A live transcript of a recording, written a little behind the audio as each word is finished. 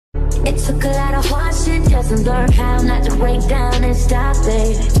It took a lot of hardship just to learn how not to break down and stop,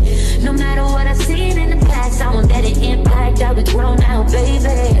 baby. No matter what I've seen in the past, I won't let it impact. I'll be grown now, baby.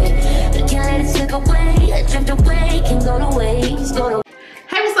 You can't let it slip away, drift away, can go to waste, go to.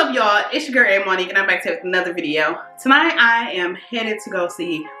 Hey, what's up, y'all? It's your girl Arial'Monique, and I'm back here with another video. Tonight, I am headed to go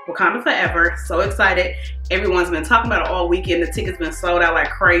see Wakanda Forever. So excited. Everyone's been talking about it all weekend. The tickets been sold out like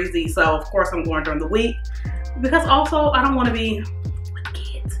crazy. So, of course, I'm going during the week. Because also, I don't want to be with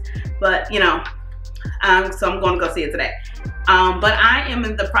kids. But, you know, so I'm going to go see it today. But I am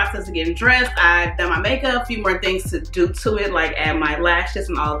in the process of getting dressed. I've done my makeup, a few more things to do to it, like add my lashes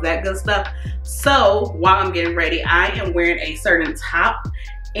and all of that good stuff. So while I'm getting ready, I am wearing a certain top,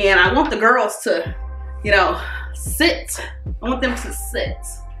 and I want the girls to, you know, sit. I want them to sit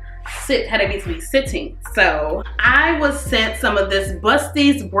how they need to be sitting. So I was sent some of this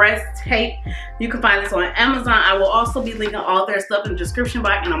Busties breast tape. You can find this on Amazon. I will also be linking all their stuff in the description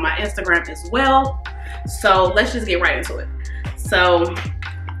box and on my Instagram as well. So let's just get right into it. So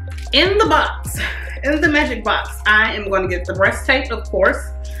in the box, in the magic box, I am going to get the breast tape, of course,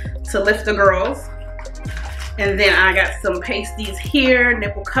 to lift the girls. And then I got some pasties here,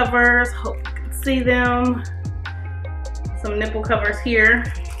 nipple covers. Hope you can see them. Some nipple covers here.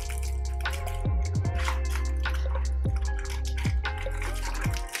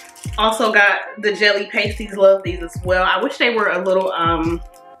 Also got the jelly pasties. Love these as well. I wish they were a little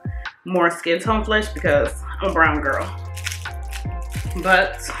more skin tone flesh because I'm a brown girl.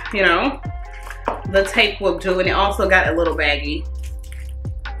 But, you know, the tape will do. And it also got a little baggie.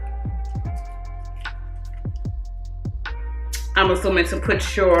 I'm assuming to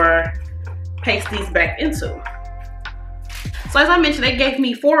put your pasties back into. So as I mentioned, they gave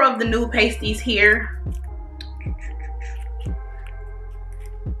me 4 of the new pasties here.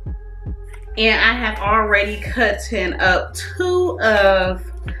 And I have already cut up 2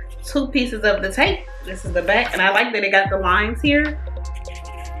 pieces of the tape. This is the back, and I like that it got the lines here.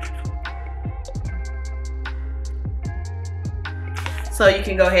 So you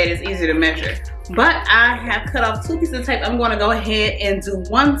can go ahead, it's easy to measure. But I have cut off 2 pieces of tape. I'm gonna go ahead and do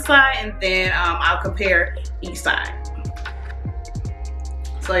one side, and then I'll compare each side.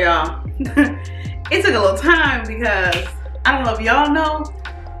 So y'all, it took a little time because I don't know if y'all know,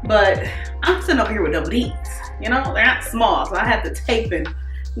 but I'm sitting over here with double D's. You know, they're not small, so I have to tape and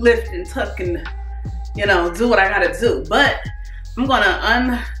lift and tuck and, you know, do what I gotta do. But I'm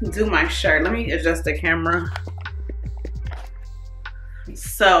gonna undo my shirt. Let me adjust the camera.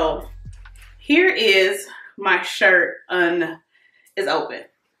 So here is my shirt is open,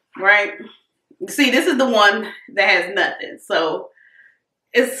 right? See, this is the one that has nothing. So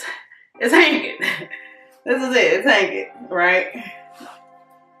it's hanging. This is it, it's hanging, right?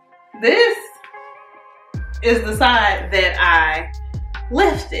 This is the side that I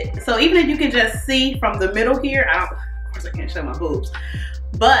lifted. So even if you can just see from the middle here, of course I can't show my boobs,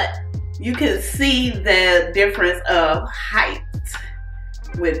 but you can see the difference of height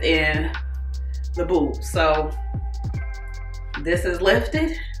within the boobs. So this is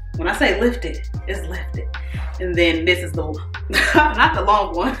lifted. When I say lifted, it's lifted. And then this is the, not the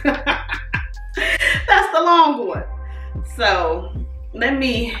long one. That's the long one. So let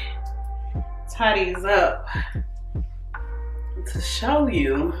me tie these up to show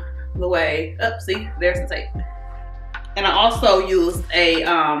you the way. See, there's the tape. And I also used a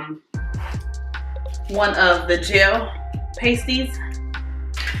one of the gel pasties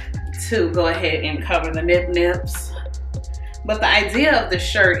to go ahead and cover the nips. But the idea of the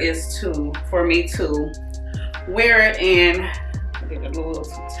shirt is for me to wear it and get it a little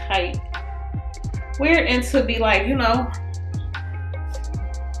too tight. Wear it and to be like, you know,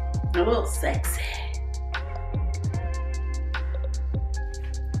 a little sexy.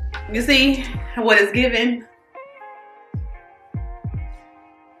 You see what it's giving?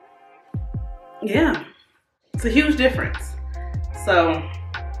 Yeah, it's a huge difference. So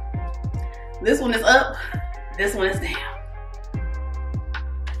this one is up, this one is down.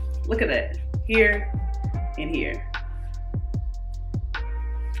 Look at that, here and here.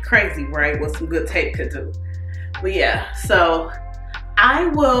 Crazy, right? What some good tape could do. But yeah, so I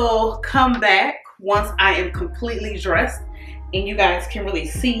will come back once I am completely dressed and you guys can really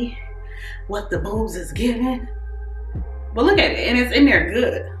see what the boobs is giving. But look at it, and it's in there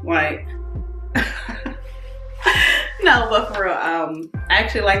good, like. No, but for real, I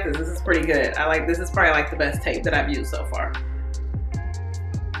actually like this. This is pretty good. I like this. Is probably like the best tape that I've used so far.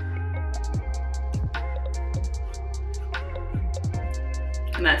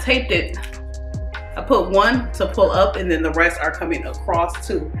 And I taped it. I put one to pull up, and then the rest are coming across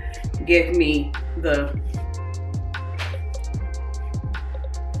to give me the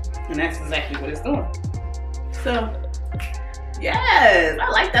And that's exactly what it's doing. So, yes, I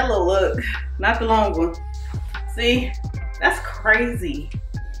like that little look. Not the long one. See, that's crazy.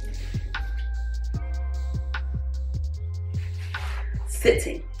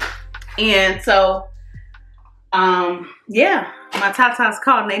 Sitting. And so, yeah, my tatas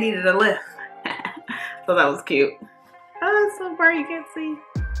called and they needed a lift. So that was cute. Oh, it's so bright you can't see.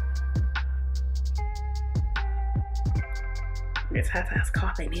 Your tatas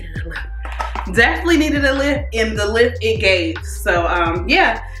called, they needed a lift. Definitely needed a lift, and the lift it gave. So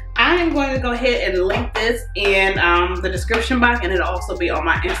yeah, I am going to go ahead and link this in the description box, and it'll also be on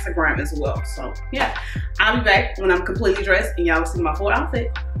my Instagram as well. So yeah, I'll be back when I'm completely dressed and y'all will see my full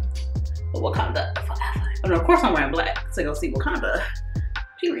outfit for Wakanda Forever. And of course I'm wearing black to go see Wakanda,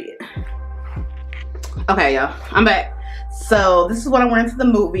 period. Okay, y'all, I'm back. So this is what I'm wearing to the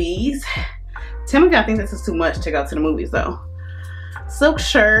movies. Tell me if y'all think this is too much to go to the movies though. Silk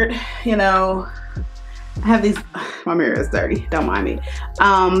shirt, you know. I have these, my mirror is dirty, don't mind me.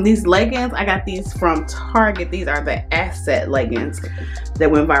 These leggings, I got these from Target. These are the Asset leggings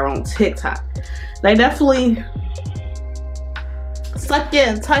that went viral on TikTok. They definitely suck you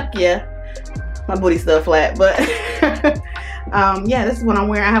and tuck you. My booty's still flat, but yeah, this is what I'm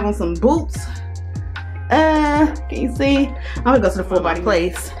wearing. I have on some boots. Can you see? I'm gonna go to the full body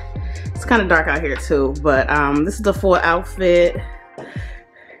place. It's kind of dark out here too, but this is the full outfit.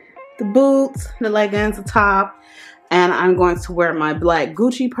 The boots, the leggings, the top, and I'm going to wear my black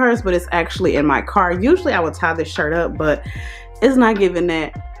Gucci purse, but it's actually in my car. Usually I would tie this shirt up, but it's not giving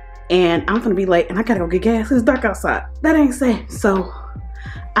that, and I'm gonna be late and I gotta go get gas. It's dark outside. That ain't safe. So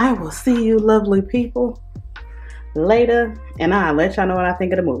I will see you lovely people later, and I'll let y'all know what I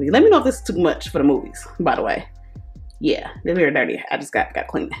think of the movie. Let me know if this is too much for the movies, by the way. Yeah, they're very dirty. I just got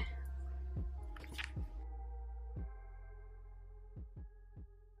clean.